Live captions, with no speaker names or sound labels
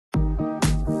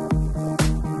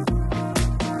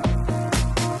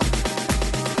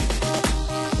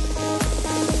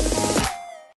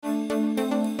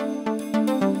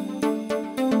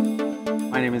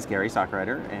Gary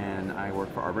Sockrider, and I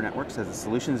work for Arbor Networks as a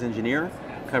solutions engineer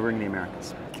covering the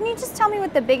Americas. Can you just tell me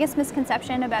what the biggest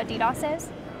misconception about DDoS is?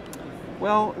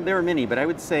 Well, there are many, but I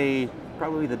would say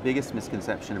probably the biggest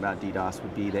misconception about DDoS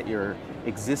would be that your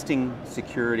existing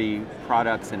security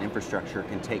products and infrastructure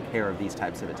can take care of these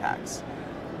types of attacks.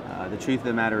 The truth of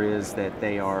the matter is that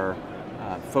they are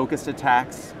focused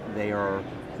attacks. They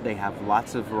have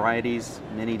lots of varieties,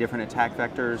 many different attack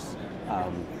vectors.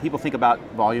 People think about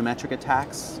volumetric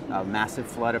attacks, a massive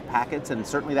flood of packets, and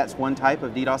certainly that's one type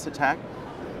of DDoS attack.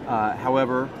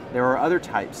 However, there are other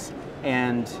types,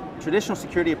 and traditional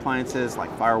security appliances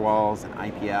like firewalls and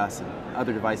IPS and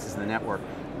other devices in the network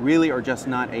really are just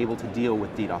not able to deal with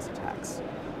DDoS attacks.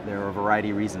 There are a variety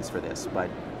of reasons for this, but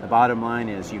the bottom line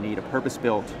is you need a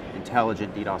purpose-built,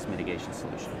 intelligent DDoS mitigation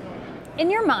solution. In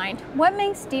your mind, what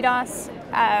makes DDoS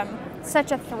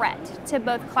such a threat to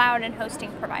both cloud and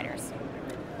hosting providers?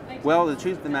 Well, the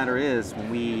truth of the matter is, when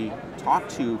we talk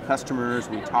to customers,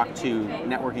 we talk to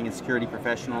networking and security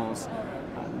professionals,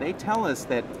 they tell us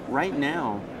that right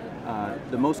now,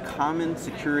 the most common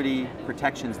security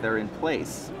protections that are in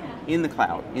place in the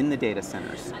cloud, in the data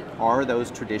centers, are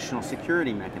those traditional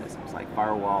security mechanisms like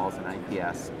firewalls and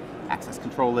IPS, access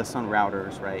control lists on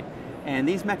routers, right? And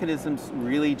these mechanisms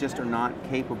really just are not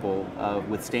capable of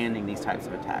withstanding these types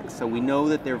of attacks. So we know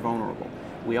that they're vulnerable.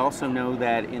 We also know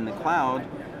that in the cloud,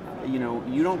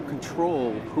 you don't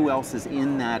control who else is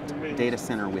in that data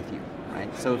center with you,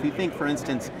 right? So if you think, for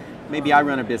instance, maybe I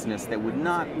run a business that would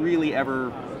not really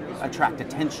ever attract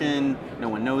attention, no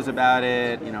one knows about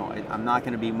it, I'm not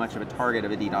going to be much of a target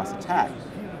of a DDoS attack.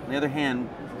 On the other hand,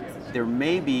 there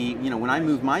may be, when I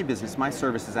move my business, my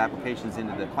services applications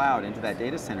into the cloud, into that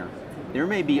data center, there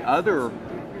may be other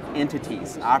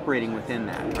entities operating within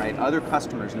that, right? Other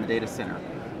customers in the data center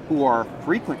who are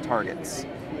frequent targets.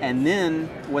 And then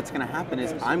what's going to happen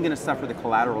is I'm going to suffer the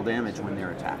collateral damage when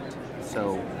they're attacked.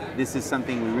 So this is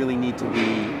something we really need to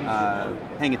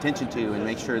be paying attention to and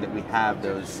make sure that we have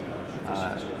those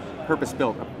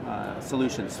purpose-built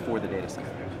solutions for the data center.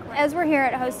 As we're here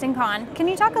at HostingCon, can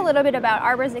you talk a little bit about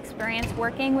Arbor's experience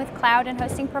working with cloud and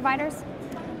hosting providers?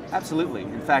 Absolutely.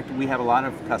 In fact, we have a lot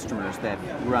of customers that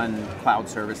run cloud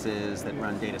services, that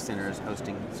run data centers,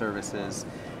 hosting services.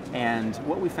 And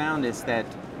what we found is that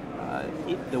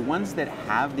the ones that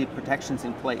have the protections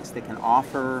in place that can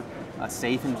offer a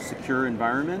safe and secure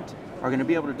environment are going to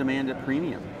be able to demand a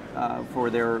premium for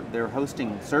their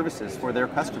hosting services for their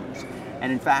customers.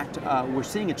 And in fact, we're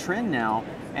seeing a trend now,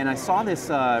 and I saw this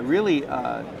really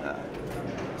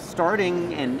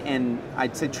starting and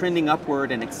I'd say trending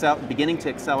upward and beginning to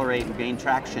accelerate and gain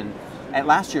traction at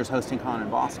last year's HostingCon in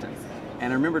Boston.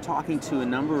 And I remember talking to a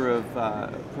number of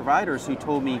providers who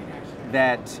told me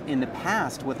that in the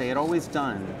past, what they had always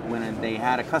done when they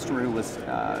had a customer who was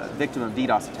a victim of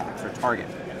DDoS attacks or target,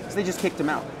 is they just kicked them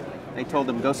out. They told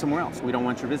them, go somewhere else. We don't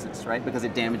want your business, right? Because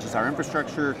it damages our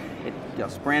infrastructure, it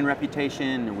gives brand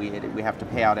reputation, and we have to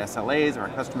pay out SLAs, our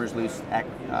customers lose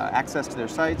access to their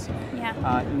sites.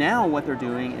 Yeah. Now what they're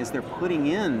doing is they're putting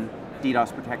in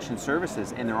DDoS protection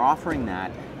services, and they're offering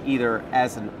that either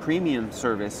as a premium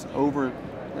service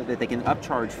that they can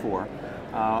upcharge for,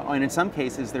 and in some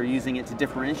cases they're using it to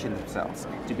differentiate themselves,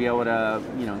 to be able to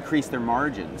increase their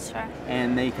margins. Sure.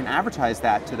 And they can advertise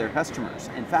that to their customers.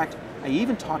 In fact, I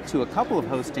even talked to a couple of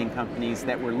hosting companies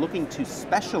that were looking to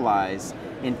specialize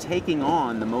in taking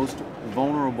on the most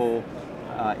vulnerable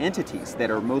entities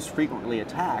that are most frequently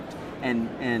attacked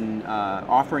and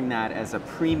offering that as a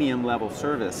premium level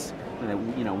service.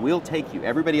 We'll take you.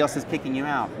 Everybody else is kicking you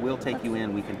out. We'll take you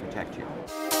in. We can protect you.